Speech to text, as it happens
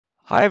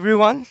Hi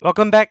everyone,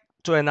 welcome back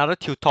to another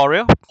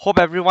tutorial. Hope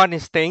everyone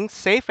is staying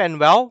safe and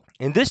well.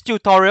 In this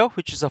tutorial,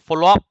 which is a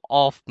follow-up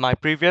of my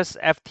previous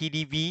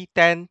FTDv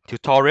 10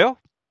 tutorial,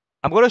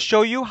 I'm going to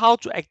show you how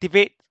to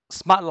activate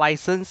smart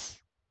license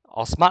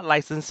or smart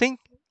licensing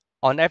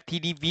on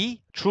FTDv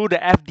through the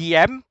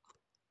FDM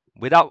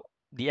without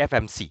the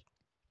FMC.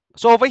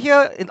 So over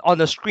here on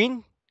the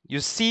screen, you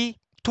see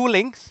two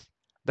links.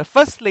 The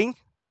first link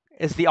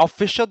is the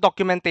official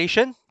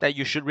documentation that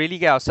you should really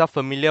get yourself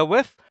familiar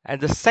with. And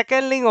the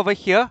second link over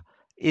here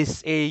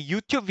is a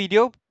YouTube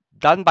video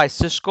done by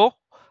Cisco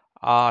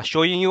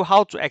showing you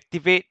how to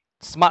activate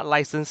smart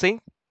licensing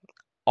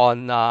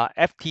on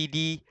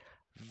FTD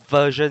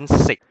version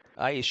 6.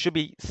 It should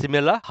be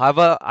similar.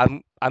 However,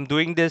 I'm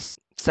doing this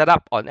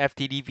setup on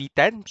FTD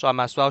v10, so I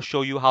might as well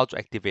show you how to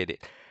activate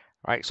it.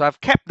 Right, so I've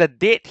kept the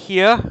date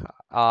here,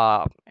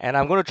 and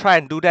I'm going to try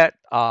and do that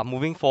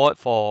moving forward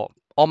for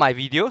all my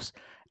videos,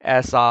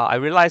 as I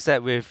realize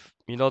that with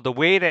the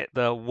way that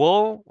the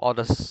world or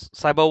the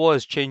cyber world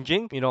is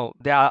changing,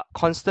 there are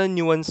constant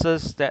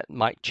nuances that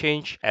might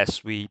change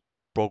as we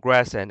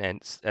progress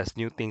and as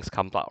new things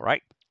come out,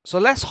 right? So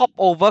let's hop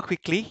over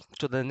quickly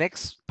to the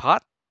next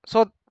part.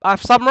 So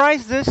I've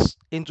summarized this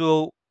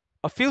into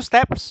a few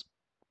steps,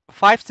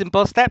 5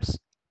 simple steps,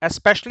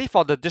 especially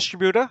for the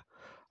distributor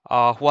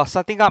who are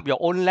setting up your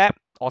own lab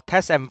or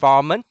test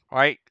environment,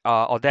 right?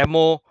 Or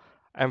demo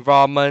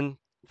environment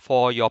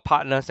for your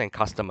partners and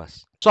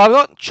customers. So I'll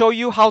not show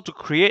you how to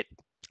create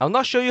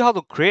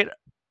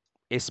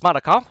a smart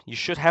account. You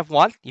should have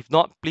one. If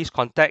not, please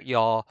contact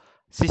your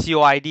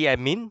CCOID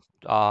admin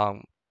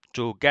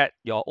to get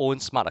your own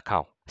smart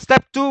account.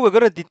 Step 2, we're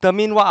going to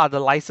determine what are the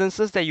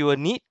licenses that you will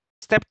need.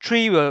 Step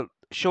 3 will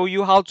show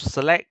you how to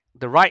select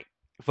the right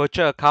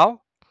virtual account.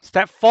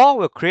 Step 4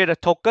 will create a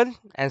token,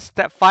 and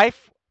step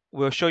 5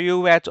 will show you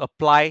where to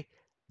apply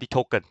the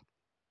token.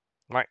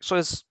 Right, so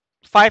it's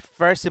 5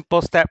 very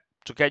simple steps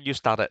to get you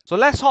started. So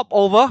let's hop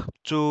over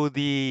to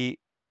the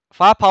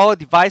Firepower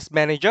Device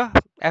Manager,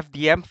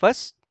 FDM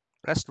first.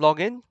 Let's log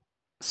in.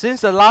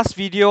 Since the last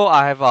video,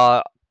 I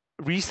have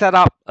reset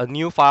up a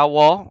new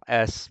firewall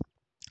as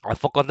I've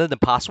forgotten the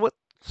password.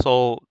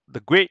 So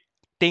the great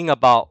thing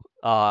about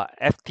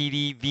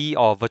FTDv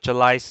or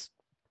virtualized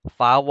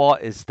firewall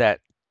is that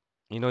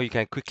you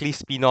can quickly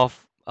spin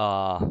off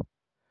a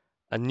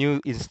new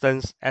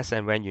instance as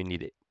and when you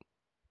need it.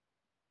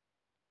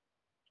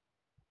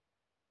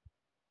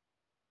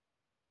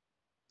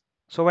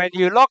 So when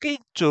you log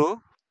into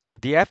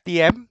the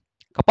FDM,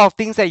 a couple of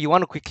things that you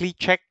want to quickly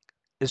check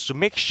is to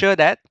make sure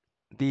that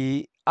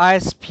the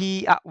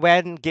ISP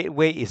WAN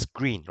gateway is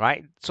green,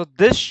 right? So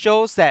this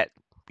shows that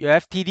your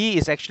FTD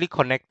is actually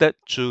connected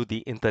to the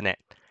internet.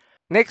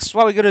 Next,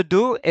 what we're going to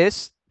do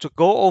is to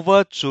go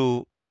over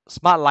to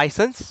Smart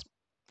License.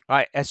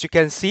 Right, as you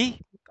can see,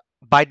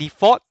 by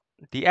default,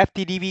 the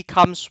FTDv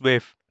comes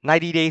with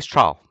 90 days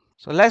trial.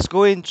 So let's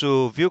go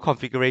into View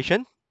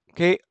Configuration.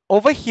 Okay,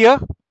 over here,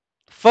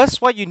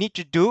 first what you need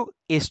to do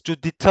is to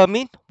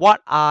determine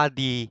what are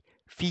the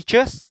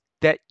features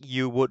that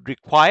you would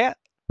require.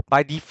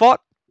 By default,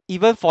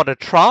 even for the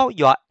trial,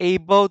 you are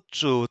able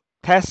to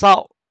test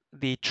out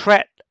the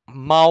threat,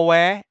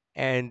 malware,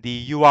 and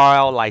the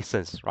URL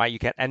license, right? You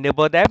can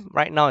enable them.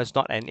 Right now, it's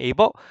not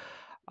enabled.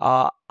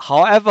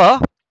 However,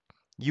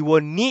 you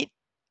will need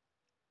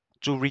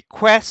to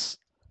request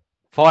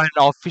for an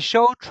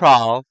official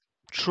trial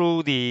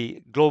through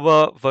the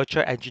global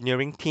virtual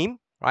engineering team,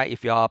 right?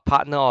 If you're a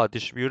partner or a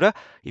distributor,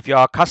 if you're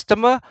a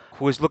customer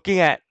who is looking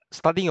at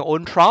starting your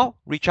own trial,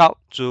 reach out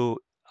to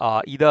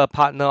either a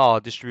partner or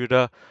a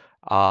distributor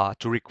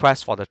to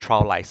request for the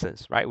trial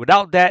license, right?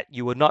 Without that,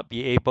 you will not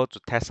be able to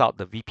test out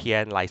the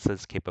VPN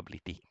license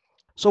capability.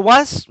 So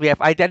once we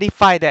have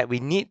identified that we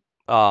need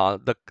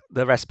the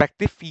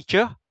respective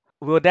feature,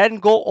 we'll then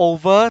go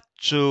over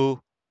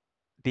to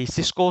the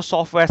Cisco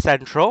Software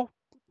Central,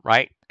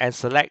 right, and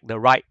select the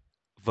right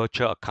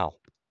virtual account.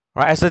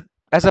 Right,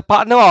 as a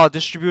partner or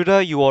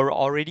distributor, you will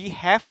already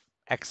have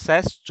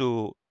access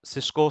to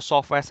Cisco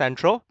Software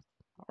Central.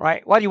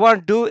 Right, what you want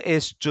to do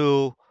is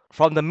to,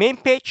 from the main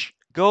page,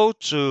 go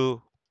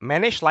to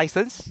Manage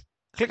License.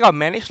 Click on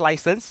Manage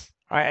License.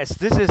 Right, as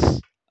this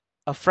is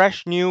a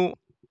fresh new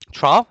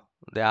trial,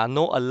 there are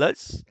no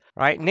alerts.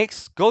 Right,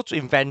 next, go to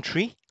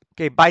Inventory.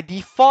 Okay, by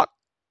default,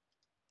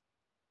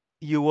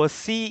 you will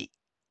see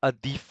a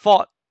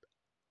default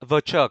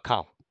virtual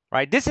account,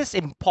 right? This is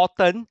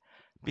important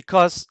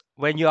because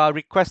when you are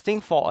requesting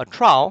for a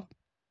trial,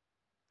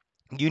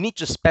 you need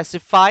to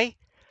specify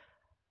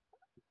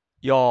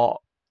your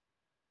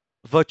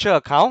virtual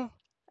account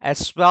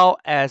as well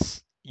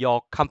as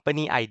your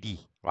company ID,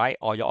 right?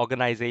 Or your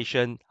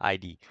organization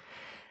ID.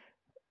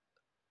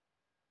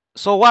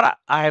 So what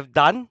I have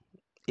done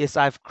is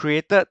I've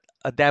created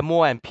a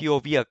demo and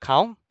POV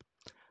account.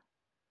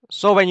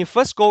 So when you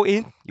first go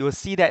in, you will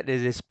see that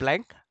it is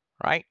blank,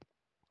 right?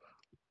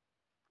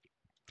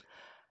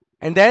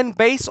 And then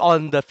based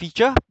on the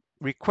feature,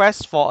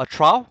 request for a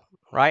trial,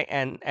 right?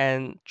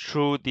 And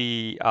through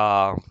the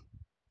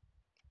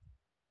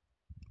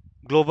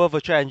global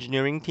virtual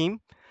engineering team,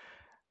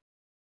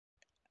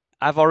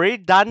 I've already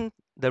done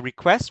the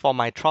request for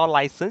my trial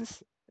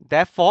license.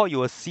 Therefore, you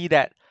will see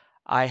that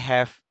I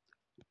have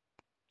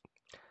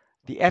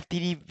the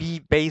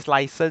FTDv based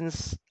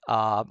license,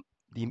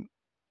 the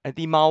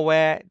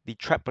anti-malware, the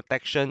threat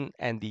protection,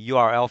 and the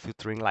URL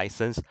filtering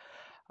license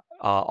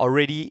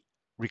already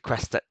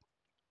requested,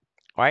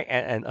 right?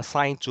 And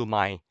assigned to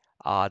my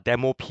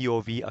demo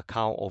POV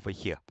account over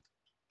here.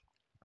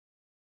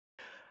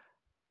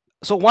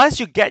 So once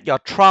you get your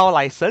trial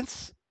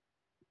license,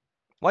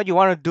 what you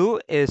want to do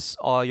is,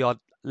 or your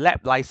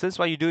lab license,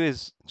 what you do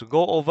is to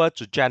go over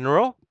to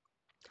General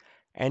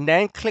and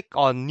then click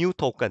on New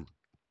Token,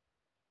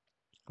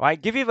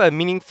 right? Give it a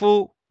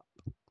meaningful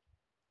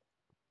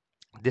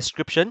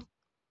description.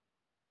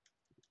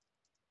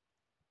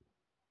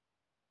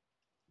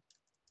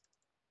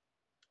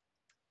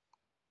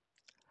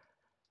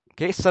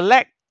 Okay,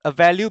 select a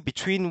value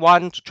between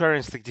 1 to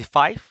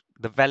 265,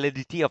 the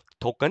validity of the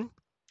token.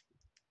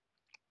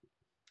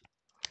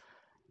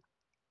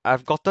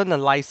 I've gotten a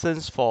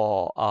license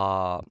for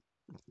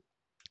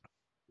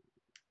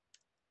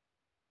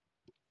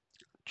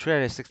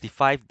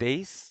 365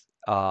 days.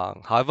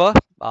 However,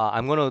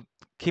 I'm going to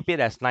keep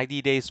it as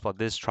 90 days for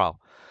this trial,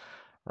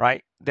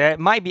 right? There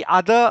might be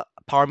other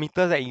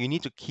parameters that you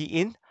need to key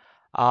in.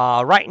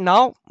 Right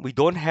now, we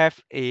don't have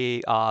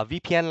a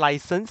VPN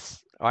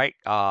license, right?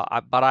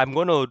 But I'm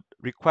going to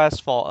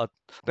request for a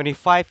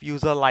 25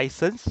 user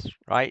license,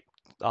 right?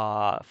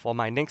 For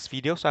my next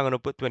video. So I'm going to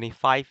put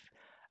 25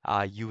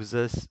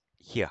 users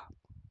here.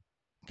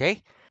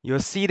 Okay, you'll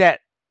see that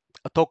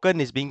a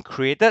token is being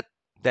created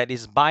that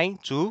is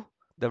bind to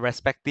the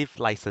respective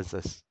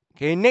licenses.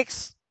 Okay,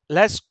 next,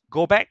 let's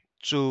go back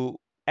to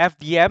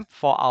FDM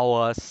for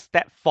our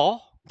step 5.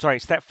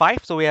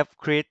 So we have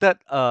created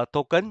a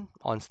token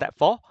on step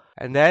 4,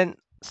 and then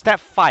step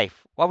 5.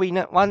 What we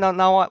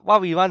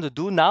want to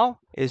do now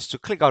is to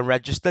click on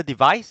register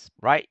device,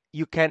 right?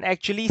 You can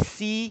actually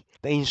see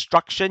the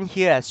instruction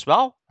here as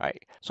well,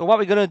 right? So what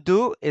we're going to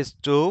do is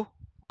to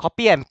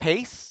copy and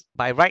paste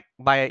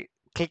by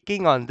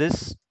clicking on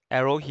this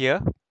arrow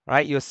here,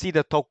 right? You'll see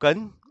the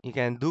token. You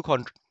can do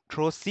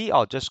Control C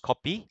or just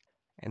copy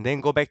and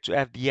then go back to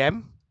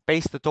FDM,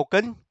 paste the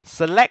token,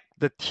 select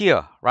the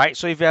tier, right?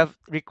 So if you have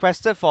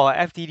requested for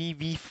FTD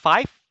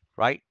V5,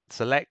 right?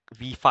 Select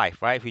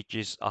V5, right? Which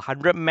is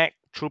 100 meg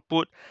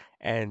throughput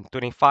and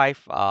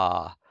 25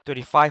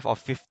 or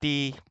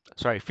 50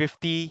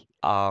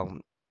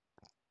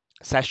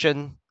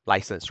 session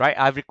license, right?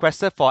 I've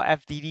requested for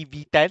FTD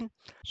V10,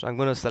 so I'm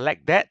going to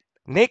select that.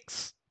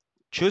 Next,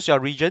 choose your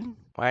region,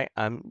 right?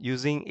 I'm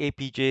using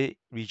APJ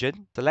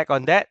region. Select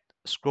on that,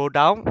 scroll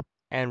down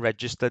and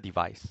register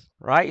device,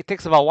 right? It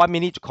takes about 1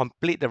 minute to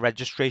complete the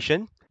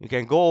registration. You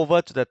can go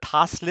over to the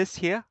task list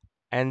here,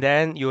 and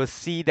then you will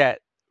see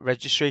that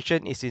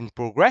registration is in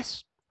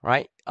progress,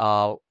 right?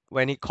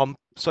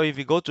 So if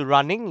you go to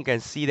running, you can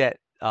see that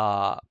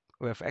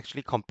we have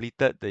actually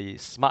completed the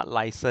smart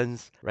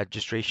license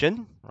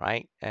registration,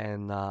 right?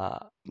 And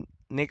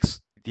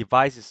next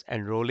device is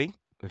enrolling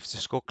with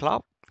Cisco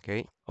Cloud.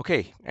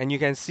 Okay, and you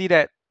can see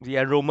that the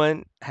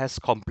enrollment has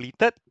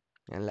completed.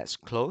 And let's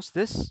close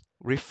this.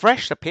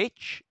 Refresh the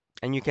page,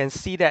 and you can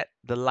see that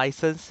the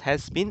license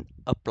has been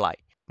applied.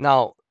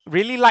 Now,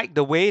 really like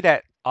the way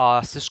that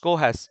Cisco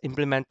has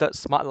implemented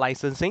smart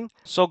licensing.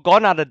 So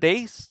gone are the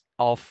days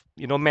of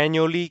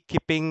manually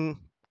keeping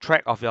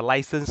track of your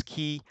license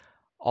key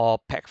or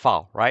pack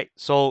file, right?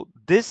 So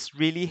this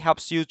really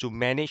helps you to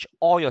manage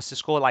all your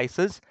Cisco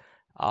license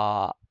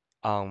uh,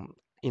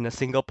 in a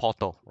single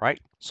portal, right?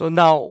 So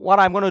now what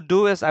I'm going to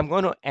do is I'm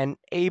going to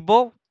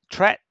enable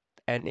threat,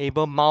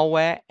 enable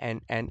malware,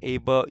 and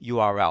enable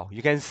URL.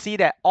 You can see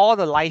that all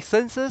the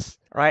licenses,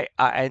 right,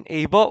 are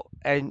enabled,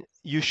 and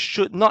you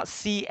should not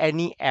see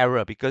any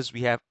error because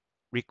we have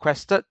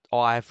requested,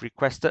 or I have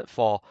requested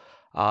for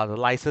the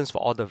license for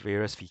all the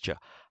various feature.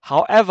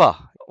 However,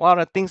 one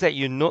of the things that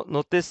you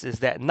notice is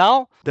that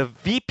now the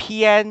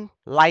VPN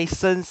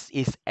license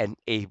is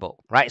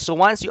enabled, right? So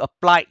once you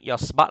apply your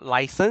smart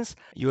license,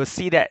 you will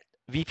see that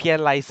VPN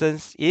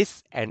license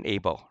is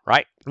enabled,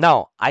 right?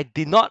 Now, I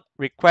did not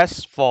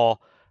request for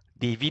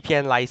the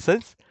VPN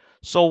license.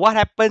 So what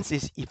happens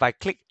is if I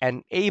click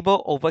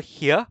enable over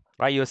here,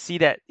 right, you'll see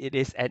that it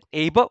is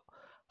enabled.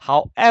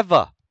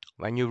 However,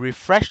 when you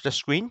refresh the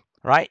screen,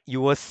 right,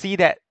 you will see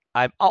that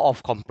I'm out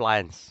of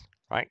compliance,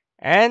 right?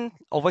 And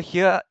over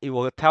here, it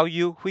will tell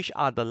you which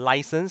are the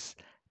license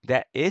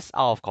that is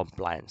out of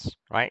compliance,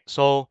 right?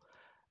 So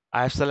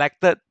I've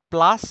selected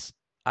plus,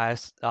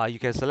 as you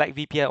can select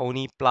VPN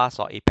only, plus,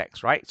 or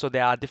Apex, right? So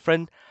there are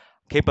different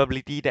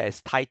capability that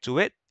is tied to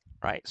it,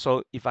 right?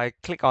 So if I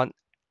click on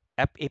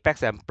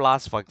Apex and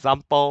plus, for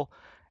example,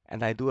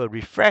 and I do a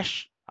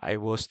refresh, I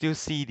will still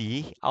see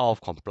the out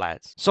of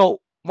compliance.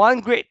 So one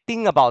great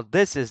thing about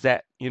this is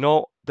that,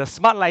 the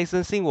smart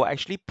licensing will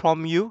actually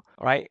prompt you,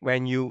 right,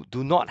 when you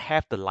do not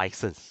have the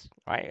license,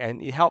 right?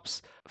 And it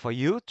helps for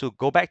you to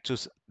go back to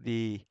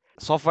the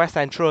Software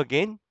Central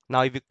again.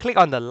 Now, if you click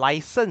on the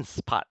license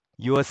part,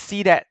 you will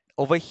see that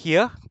over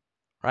here,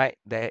 right,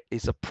 there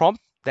is a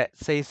prompt that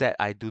says that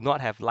I do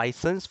not have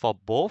license for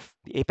both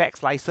the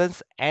Apex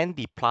license and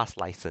the Plus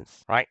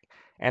license, right?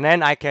 And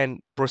then I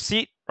can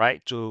proceed,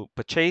 right, to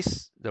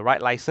purchase the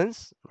right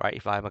license, right,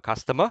 if I'm a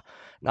customer.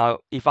 Now,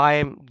 if I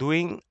am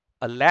doing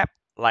a lab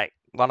like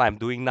what I'm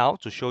doing now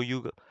to show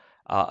you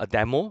a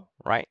demo,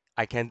 right,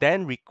 I can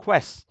then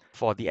request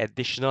for the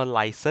additional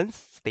license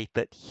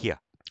stated here.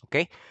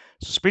 Okay,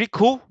 so it's pretty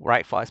cool,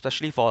 right, for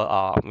especially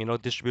for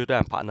distributor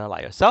and partner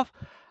like yourself,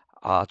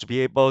 to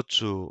be able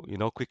to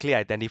quickly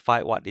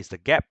identify what is the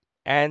gap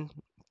and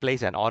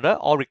place an order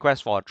or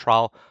request for a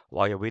trial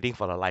while you're waiting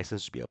for the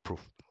license to be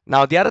approved.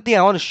 Now, the other thing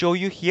I want to show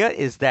you here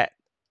is that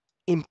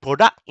in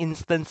product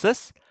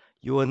instances,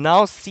 you will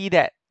now see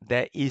that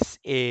there is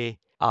a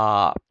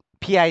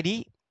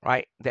PID,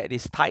 right, that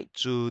is tied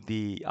to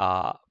the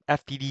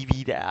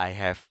FTDv that I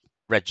have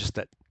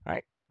registered,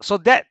 right? So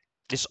that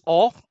is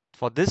all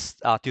for this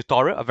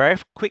tutorial, a very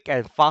quick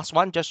and fast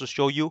one just to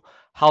show you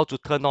how to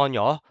turn on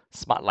your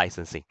smart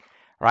licensing,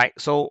 right?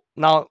 So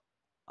now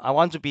I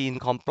want to be in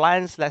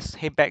compliance. Let's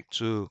head back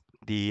to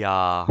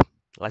the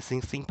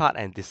licensing part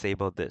and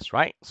disable this,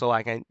 right? So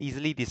I can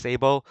easily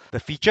disable the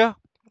feature,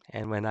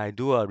 and when I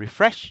do a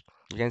refresh,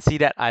 you can see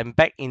that I'm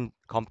back in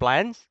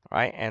compliance,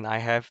 right? And I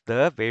have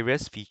the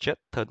various features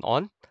turned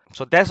on.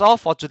 So that's all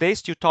for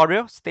today's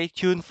tutorial. Stay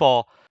tuned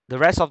for the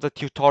rest of the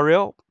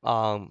tutorial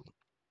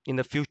in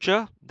the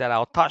future that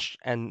I'll touch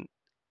and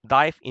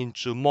dive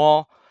into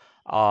more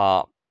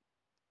uh,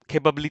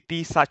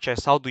 capabilities such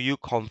as how do you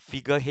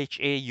configure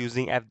HA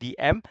using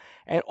FDM,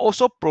 and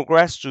also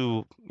progress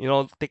to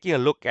taking a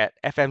look at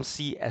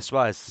FMC as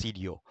well as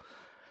CDO.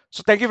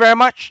 So thank you very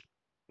much.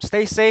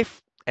 Stay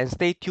safe and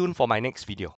stay tuned for my next video.